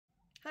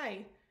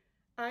Hi,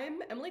 I'm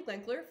Emily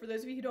Glenkler. For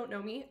those of you who don't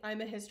know me, I'm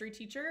a history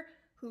teacher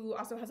who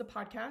also has a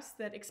podcast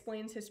that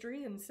explains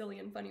history in silly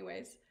and funny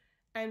ways.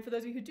 And for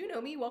those of you who do know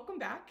me, welcome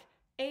back.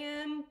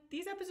 And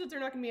these episodes are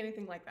not going to be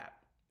anything like that.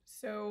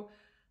 So,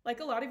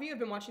 like a lot of you, I've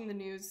been watching the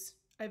news.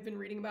 I've been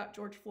reading about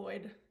George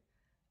Floyd.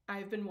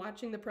 I've been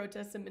watching the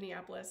protests in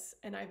Minneapolis,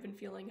 and I've been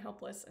feeling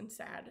helpless and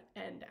sad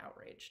and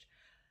outraged.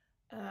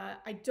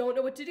 I don't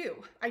know what to do.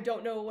 I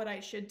don't know what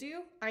I should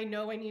do. I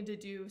know I need to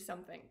do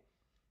something.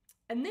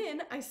 And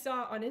then I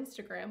saw on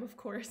Instagram, of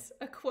course,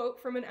 a quote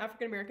from an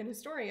African-American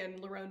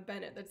historian, Lerone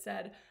Bennett, that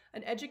said,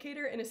 "An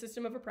educator in a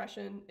system of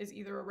oppression is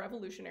either a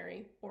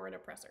revolutionary or an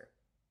oppressor."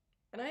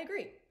 And I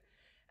agree.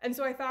 And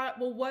so I thought,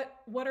 well,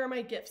 what are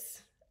my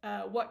gifts?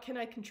 What can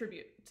I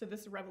contribute to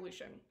this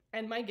revolution?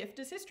 And my gift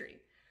is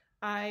history.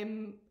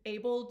 I'm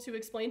able to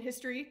explain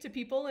history to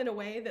people in a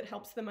way that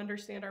helps them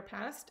understand our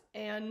past.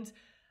 And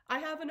I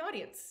have an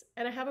audience,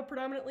 and I have a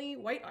predominantly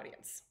white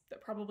audience that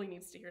probably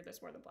needs to hear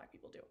this more than Black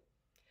people do.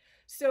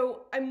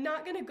 So I'm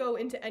not going to go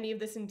into any of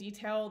this in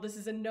detail. This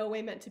is in no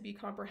way meant to be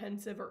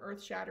comprehensive or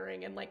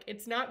earth-shattering, and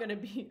it's not going to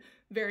be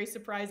very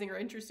surprising or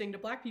interesting to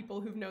Black people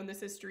who've known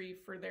this history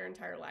for their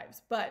entire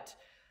lives. But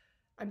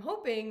I'm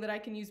hoping that I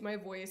can use my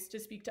voice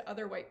to speak to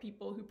other white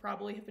people who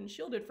probably have been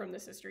shielded from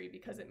this history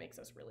because it makes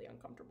us really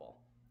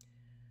uncomfortable.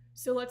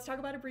 So let's talk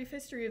about a brief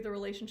history of the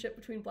relationship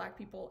between Black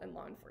people and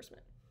law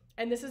enforcement.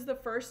 And this is the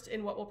first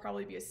in what will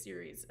probably be a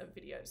series of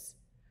videos.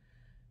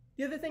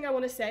 The other thing I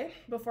want to say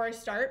before I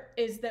start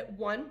is that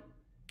one,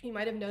 you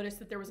might have noticed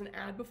that there was an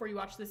ad before you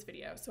watched this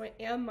video. So I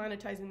am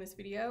monetizing this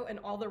video, and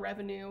all the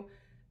revenue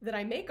that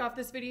I make off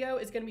this video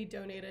is going to be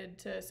donated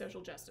to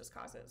social justice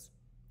causes.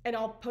 And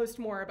I'll post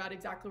more about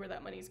exactly where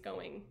that money's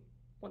going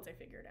once I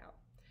figure it out.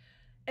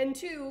 And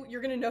two,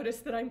 you're going to notice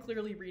that I'm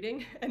clearly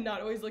reading and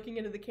not always looking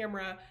into the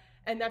camera.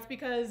 And that's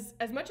because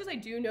as much as I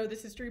do know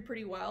this history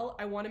pretty well,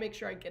 I want to make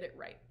sure I get it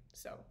right.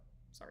 So,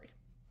 sorry.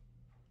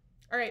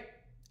 All right.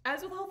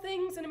 As with all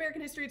things in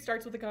American history, it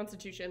starts with the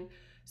Constitution.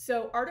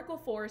 So Article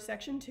 4,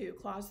 Section 2,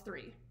 Clause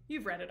 3,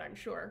 you've read it, I'm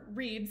sure,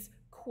 reads,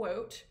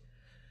 quote,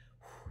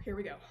 here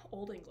we go,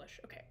 Old English,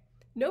 okay.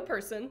 "No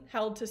person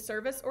held to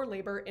service or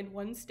labor in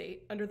one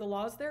state under the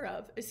laws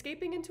thereof,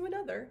 escaping into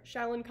another,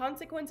 shall in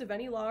consequence of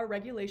any law or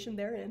regulation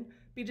therein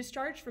be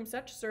discharged from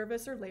such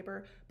service or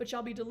labor, but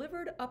shall be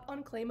delivered up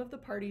on claim of the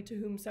party to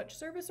whom such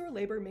service or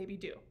labor may be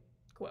due."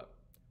 Quote.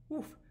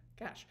 Oof.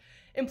 Gosh.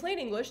 In plain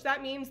English,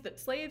 that means that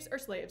slaves are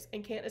slaves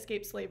and can't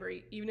escape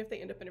slavery even if they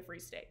end up in a free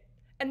state.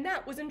 And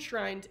that was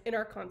enshrined in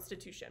our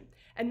Constitution.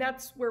 And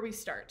that's where we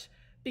start,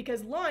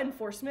 because law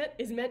enforcement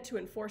is meant to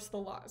enforce the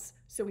laws.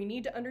 So we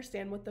need to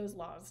understand what those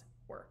laws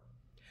were.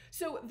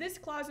 So this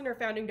clause in our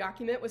founding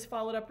document was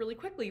followed up really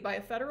quickly by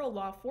a federal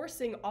law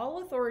forcing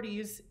all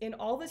authorities in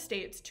all the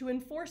states to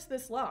enforce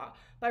this law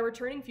by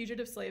returning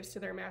fugitive slaves to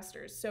their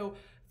masters. So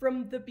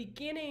from the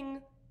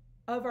beginning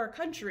of our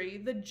country,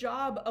 the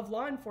job of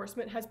law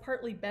enforcement has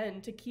partly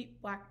been to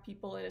keep Black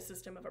people in a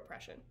system of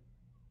oppression.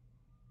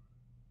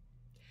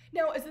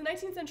 Now, as the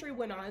 19th century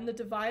went on, the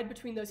divide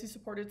between those who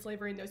supported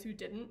slavery and those who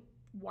didn't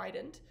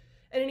widened.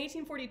 And in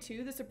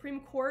 1842, the Supreme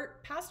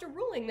Court passed a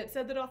ruling that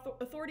said that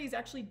authorities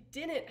actually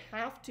didn't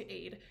have to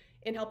aid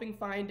in helping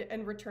find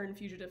and return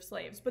fugitive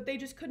slaves, but they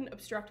just couldn't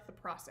obstruct the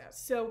process.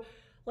 So,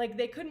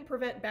 they couldn't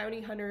prevent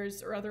bounty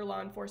hunters or other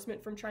law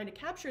enforcement from trying to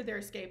capture their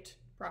escaped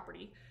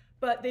property,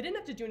 but they didn't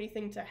have to do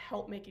anything to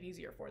help make it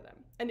easier for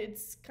them. And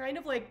it's kind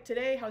of like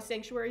today how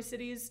sanctuary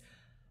cities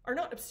are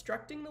not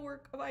obstructing the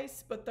work of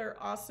ICE, but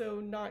they're also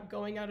not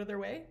going out of their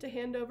way to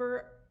hand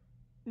over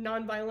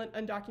nonviolent,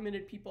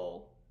 undocumented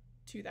people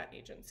to that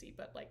agency.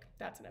 But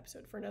that's an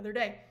episode for another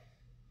day.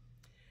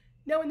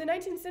 Now, in the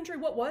 19th century,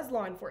 what was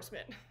law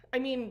enforcement? I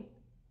mean,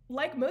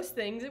 like most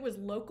things, it was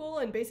local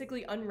and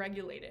basically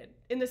unregulated.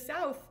 In the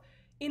South,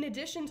 in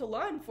addition to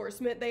law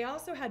enforcement, they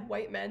also had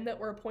white men that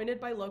were appointed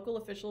by local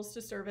officials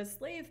to serve as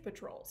slave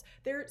patrols.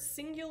 Their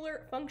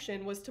singular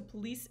function was to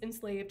police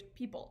enslaved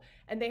people,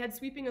 and they had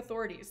sweeping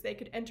authorities. They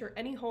could enter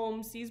any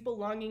home, seize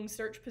belongings,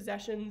 search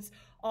possessions,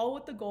 all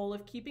with the goal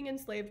of keeping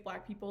enslaved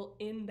Black people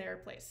in their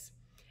place.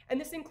 And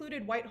this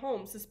included white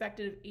homes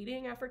suspected of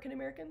aiding African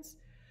Americans.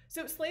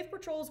 So slave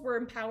patrols were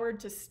empowered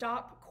to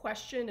stop,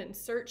 question, and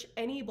search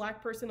any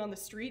Black person on the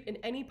street in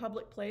any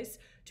public place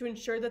to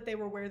ensure that they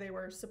were where they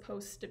were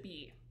supposed to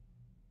be.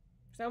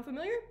 Sound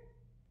familiar?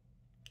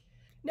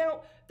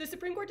 Now, the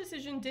Supreme Court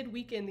decision did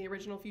weaken the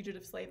original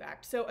Fugitive Slave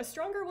Act, so a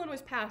stronger one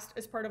was passed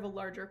as part of a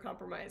larger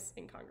compromise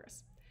in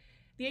Congress.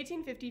 The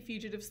 1850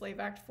 Fugitive Slave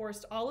Act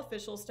forced all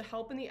officials to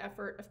help in the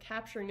effort of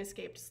capturing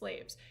escaped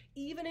slaves.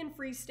 Even in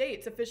free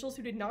states, officials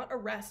who did not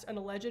arrest an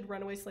alleged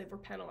runaway slave were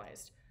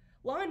penalized.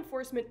 Law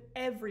enforcement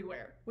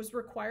everywhere was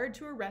required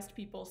to arrest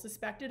people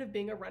suspected of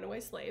being a runaway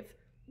slave,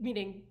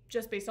 meaning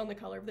just based on the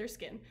color of their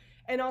skin,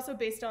 and also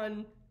based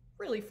on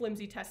really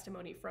flimsy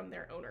testimony from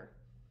their owner.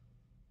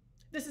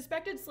 The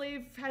suspected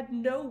slave had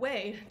no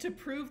way to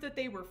prove that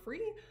they were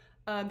free.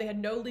 They had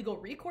no legal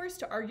recourse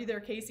to argue their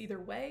case either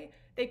way.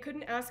 They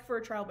couldn't ask for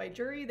a trial by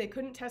jury. They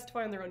couldn't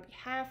testify on their own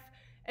behalf.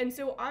 And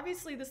so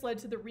obviously this led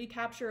to the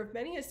recapture of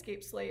many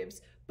escaped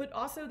slaves, but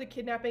also the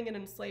kidnapping and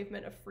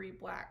enslavement of free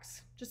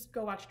blacks. Just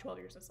go watch 12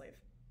 Years a Slave.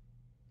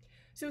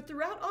 So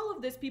throughout all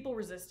of this, people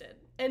resisted.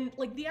 And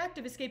like the act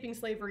of escaping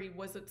slavery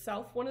was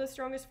itself one of the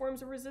strongest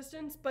forms of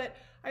resistance, but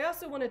I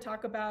also want to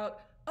talk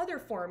about other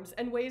forms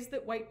and ways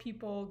that white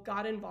people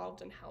got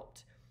involved and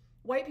helped.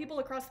 White people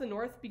across the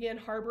North began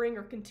harboring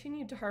or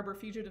continued to harbor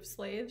fugitive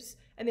slaves,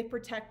 and they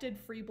protected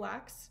free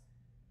blacks.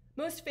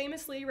 Most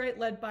famously, right,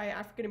 led by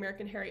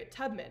African-American Harriet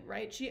Tubman,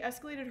 right? She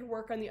escalated her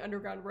work on the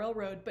Underground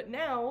Railroad, but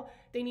now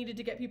they needed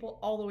to get people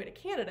all the way to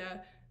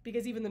Canada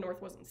because even the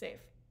North wasn't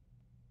safe.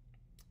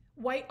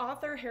 White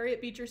author Harriet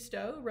Beecher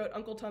Stowe wrote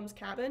Uncle Tom's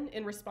Cabin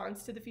in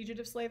response to the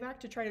Fugitive Slave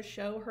Act to try to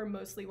show her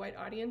mostly white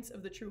audience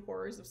of the true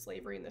horrors of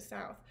slavery in the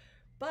South.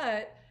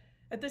 But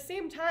at the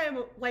same time,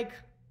 like,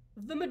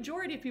 the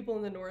majority of people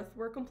in the North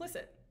were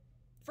complicit.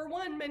 For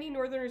one, many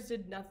Northerners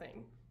did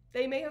nothing.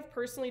 They may have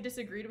personally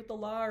disagreed with the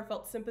law or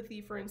felt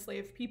sympathy for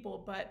enslaved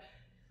people, but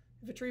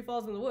if a tree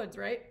falls in the woods,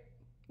 right?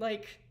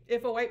 Like,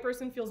 if a white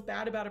person feels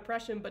bad about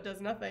oppression but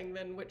does nothing,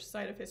 then which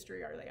side of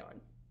history are they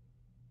on?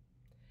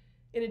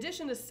 In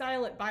addition to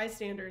silent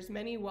bystanders,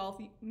 many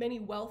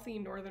wealthy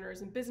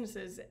Northerners and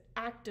businesses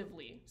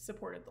actively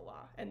supported the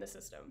law and the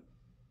system.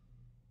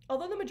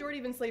 Although the majority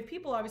of enslaved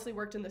people obviously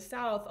worked in the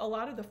South, a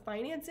lot of the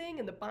financing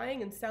and the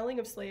buying and selling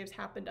of slaves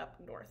happened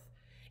up north.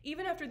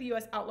 Even after the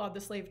US outlawed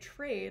the slave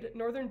trade,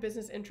 Northern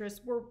business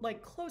interests were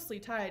like closely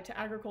tied to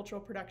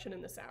agricultural production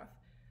in the South.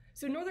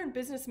 So Northern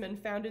businessmen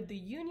founded the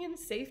Union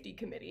Safety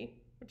Committee,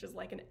 which is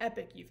like an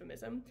epic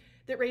euphemism,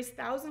 that raised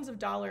thousands of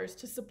dollars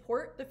to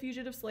support the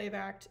Fugitive Slave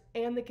Act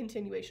and the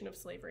continuation of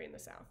slavery in the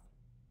South.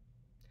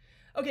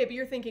 Okay, but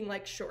you're thinking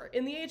like, sure,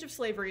 in the age of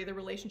slavery, the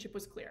relationship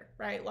was clear,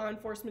 right? Law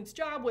enforcement's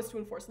job was to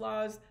enforce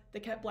laws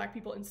that kept black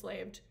people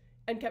enslaved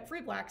and kept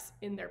free blacks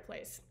in their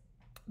place.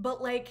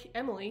 But like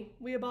Emily,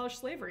 we abolished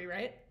slavery,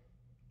 right?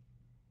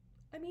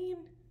 I mean,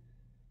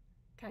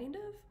 kind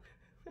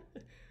of.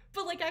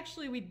 But like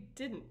actually we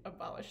didn't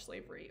abolish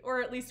slavery, or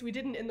at least we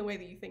didn't in the way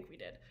that you think we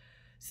did.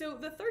 So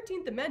the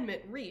 13th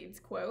Amendment reads,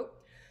 quote,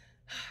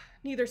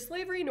 "Neither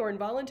slavery nor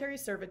involuntary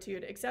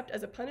servitude, except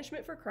as a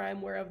punishment for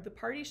crime whereof the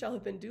party shall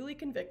have been duly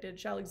convicted,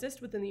 shall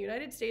exist within the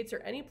United States or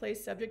any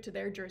place subject to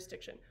their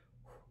jurisdiction."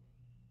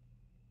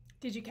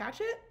 Did you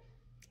catch it?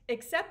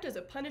 Except as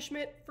a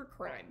punishment for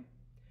crime.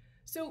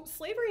 So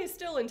slavery is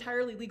still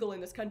entirely legal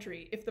in this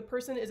country if the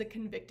person is a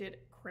convicted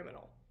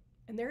criminal.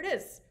 And there it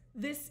is.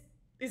 This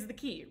is the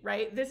key,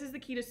 right? This is the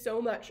key to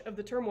so much of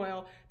the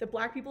turmoil that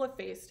black people have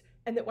faced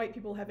and that white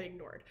people have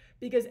ignored.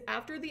 Because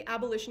after the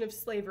abolition of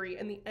slavery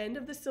and the end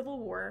of the Civil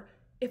War,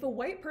 if a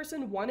white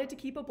person wanted to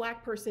keep a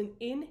black person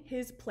in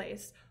his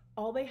place,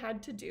 all they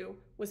had to do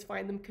was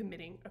find them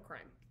committing a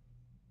crime.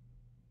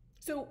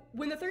 So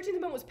when the 13th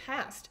Amendment was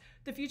passed,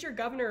 the future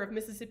governor of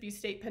Mississippi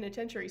State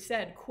Penitentiary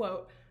said,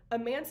 quote,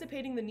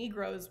 "Emancipating the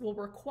Negroes will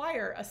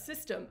require a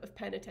system of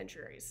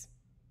penitentiaries."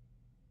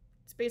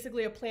 It's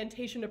basically a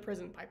plantation to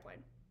prison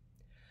pipeline.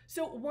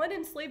 So one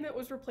enslavement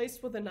was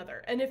replaced with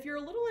another. And if you're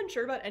a little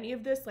unsure about any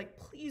of this, like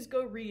please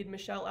go read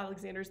Michelle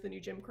Alexander's The New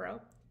Jim Crow.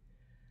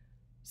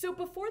 So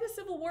before the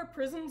Civil War,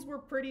 prisons were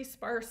pretty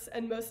sparse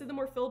and most of them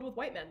were filled with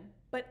white men.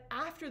 But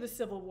after the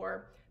Civil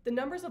War, the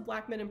numbers of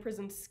black men in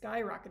prison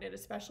skyrocketed,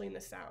 especially in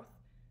the South.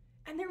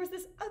 And there was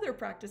this other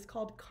practice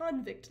called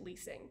convict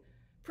leasing.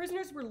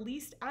 Prisoners were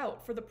leased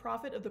out for the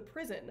profit of the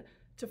prison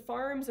to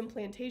farms and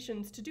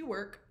plantations to do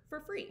work for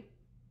free.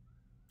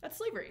 That's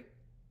slavery.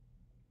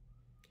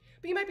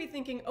 But you might be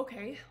thinking,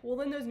 okay, well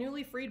then those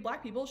newly freed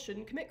black people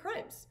shouldn't commit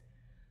crimes.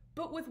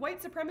 But with white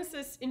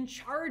supremacists in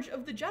charge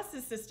of the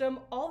justice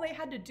system, all they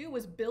had to do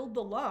was build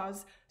the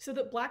laws so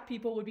that black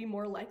people would be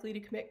more likely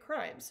to commit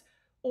crimes.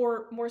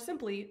 Or more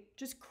simply,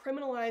 just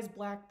criminalize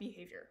black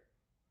behavior.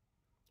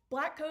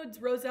 Black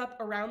codes rose up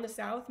around the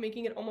South,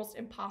 making it almost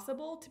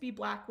impossible to be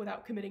black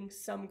without committing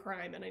some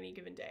crime on any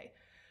given day.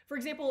 For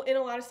example, in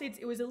a lot of states,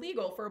 it was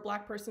illegal for a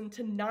black person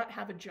to not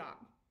have a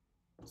job.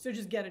 So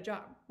just get a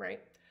job,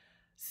 right?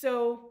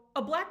 So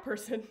a black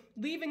person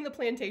leaving the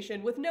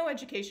plantation with no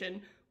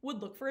education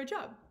would look for a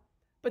job.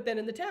 But then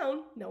in the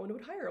town, no one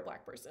would hire a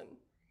black person.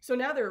 So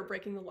now they were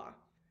breaking the law.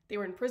 They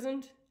were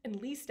imprisoned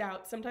and leased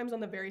out, sometimes on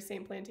the very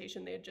same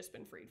plantation they had just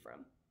been freed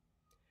from.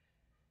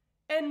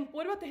 And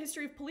what about the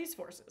history of police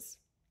forces?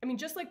 I mean,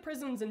 just like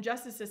prisons and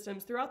justice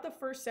systems, throughout the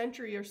first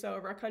century or so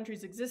of our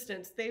country's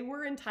existence, they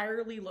were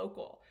entirely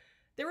local.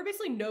 There were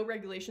basically no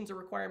regulations or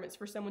requirements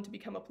for someone to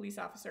become a police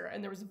officer,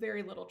 and there was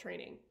very little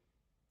training.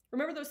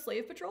 Remember those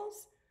slave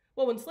patrols?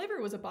 Well, when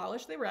slavery was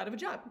abolished, they were out of a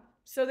job.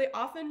 So they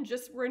often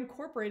just were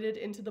incorporated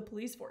into the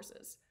police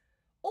forces.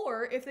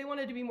 Or if they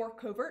wanted to be more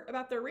covert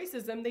about their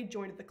racism, they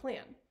joined the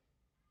Klan.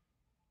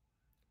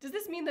 Does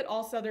this mean that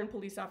all Southern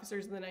police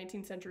officers in the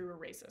 19th century were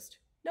racist?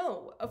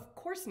 No, of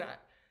course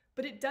not.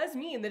 But it does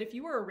mean that if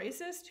you were a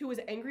racist who was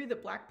angry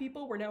that black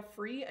people were now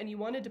free and you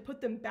wanted to put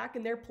them back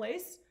in their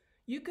place,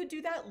 you could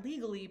do that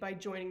legally by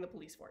joining the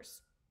police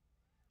force.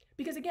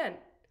 Because again,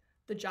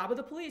 The job of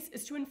the police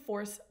is to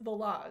enforce the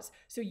laws.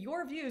 So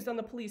your views on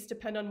the police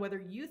depend on whether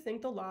you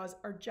think the laws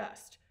are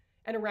just.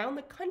 And around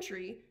the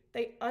country,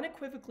 they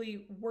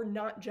unequivocally were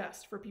not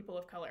just for people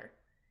of color.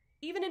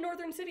 Even in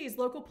northern cities,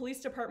 local police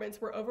departments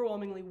were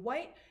overwhelmingly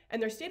white,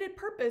 and their stated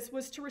purpose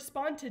was to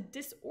respond to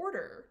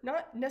disorder,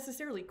 not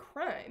necessarily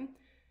crime.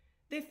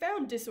 They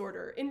found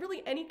disorder in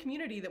really any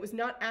community that was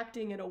not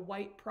acting in a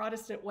white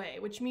Protestant way,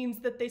 which means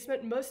that they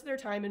spent most of their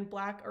time in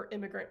Black or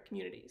immigrant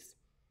communities.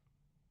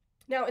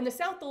 Now, in the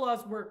South, the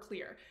laws were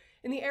clear.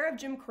 In the era of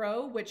Jim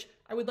Crow, which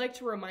I would like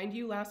to remind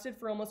you lasted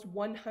for almost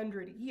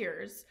 100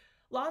 years,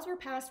 laws were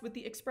passed with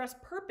the express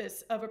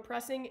purpose of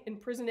oppressing,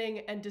 imprisoning,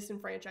 and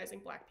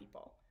disenfranchising Black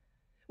people.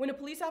 When a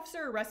police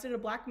officer arrested a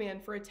Black man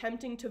for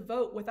attempting to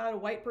vote without a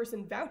white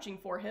person vouching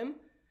for him,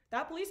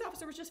 that police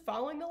officer was just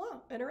following the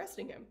law and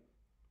arresting him.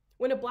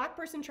 When a Black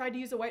person tried to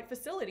use a white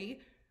facility,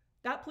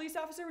 that police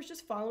officer was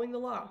just following the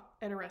law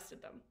and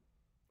arrested them.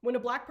 When a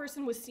Black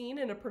person was seen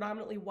in a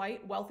predominantly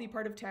white, wealthy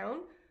part of town,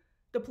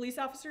 the police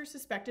officer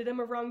suspected him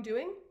of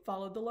wrongdoing,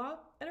 followed the law,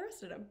 and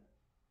arrested him.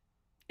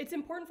 It's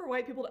important for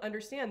white people to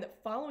understand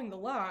that following the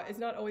law is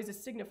not always a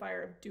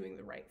signifier of doing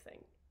the right thing.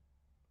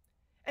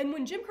 And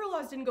when Jim Crow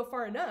laws didn't go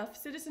far enough,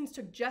 citizens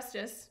took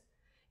justice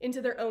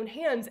into their own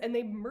hands and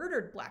they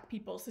murdered Black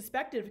people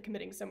suspected of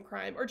committing some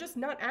crime or just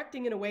not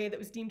acting in a way that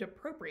was deemed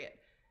appropriate.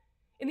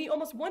 In the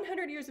almost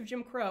 100 years of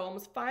Jim Crow,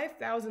 almost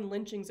 5,000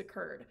 lynchings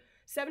occurred.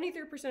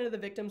 73% of the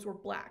victims were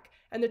Black,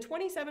 and the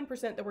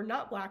 27% that were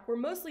not Black were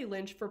mostly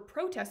lynched for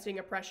protesting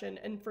oppression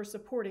and for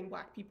supporting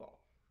Black people.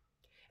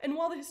 And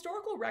while the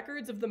historical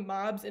records of the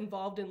mobs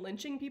involved in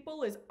lynching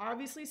people is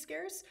obviously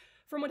scarce,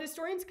 from what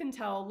historians can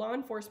tell, law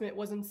enforcement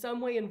was in some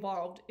way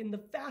involved in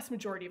the vast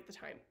majority of the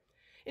time.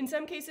 In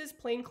some cases,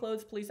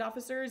 plainclothes police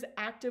officers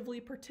actively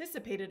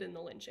participated in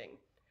the lynching.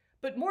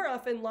 But more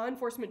often, law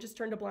enforcement just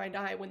turned a blind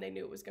eye when they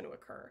knew it was going to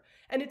occur.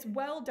 And it's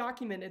well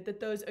documented that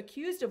those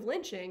accused of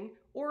lynching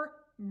or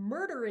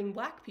murdering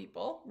Black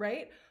people,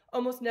 right,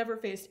 almost never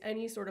faced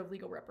any sort of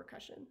legal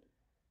repercussion.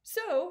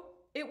 So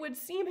it would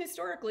seem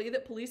historically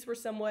that police were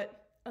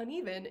somewhat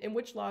uneven in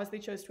which laws they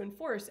chose to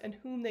enforce and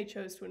whom they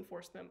chose to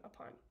enforce them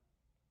upon.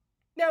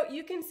 Now,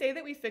 you can say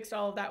that we fixed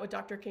all of that with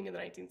Dr. King in the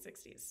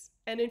 1960s.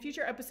 And in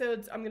future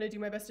episodes, I'm going to do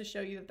my best to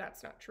show you that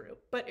that's not true.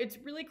 But it's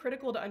really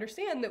critical to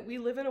understand that we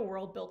live in a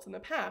world built in the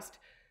past.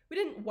 We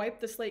didn't wipe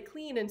the slate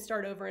clean and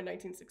start over in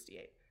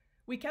 1968.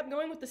 We kept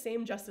going with the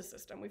same justice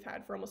system we've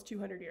had for almost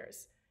 200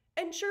 years.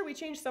 And sure, we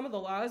changed some of the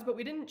laws, but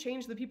we didn't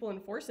change the people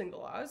enforcing the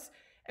laws.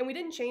 And we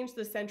didn't change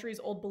the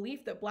centuries-old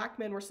belief that Black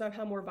men were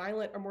somehow more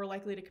violent or more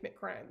likely to commit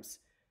crimes.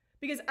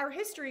 Because our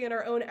history and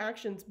our own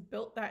actions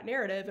built that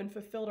narrative and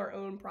fulfilled our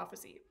own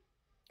prophecy.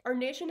 Our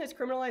nation has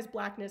criminalized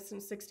Blackness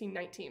since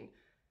 1619.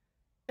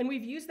 And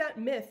we've used that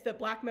myth that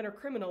Black men are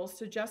criminals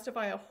to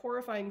justify a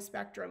horrifying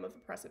spectrum of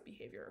oppressive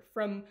behavior,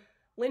 from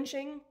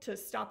lynching to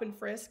stop and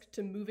frisk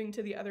to moving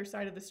to the other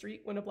side of the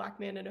street when a Black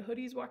man in a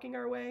hoodie is walking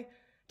our way,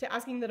 to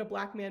asking that a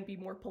Black man be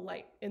more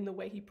polite in the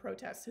way he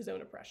protests his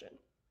own oppression.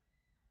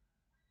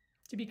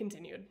 To be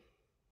continued.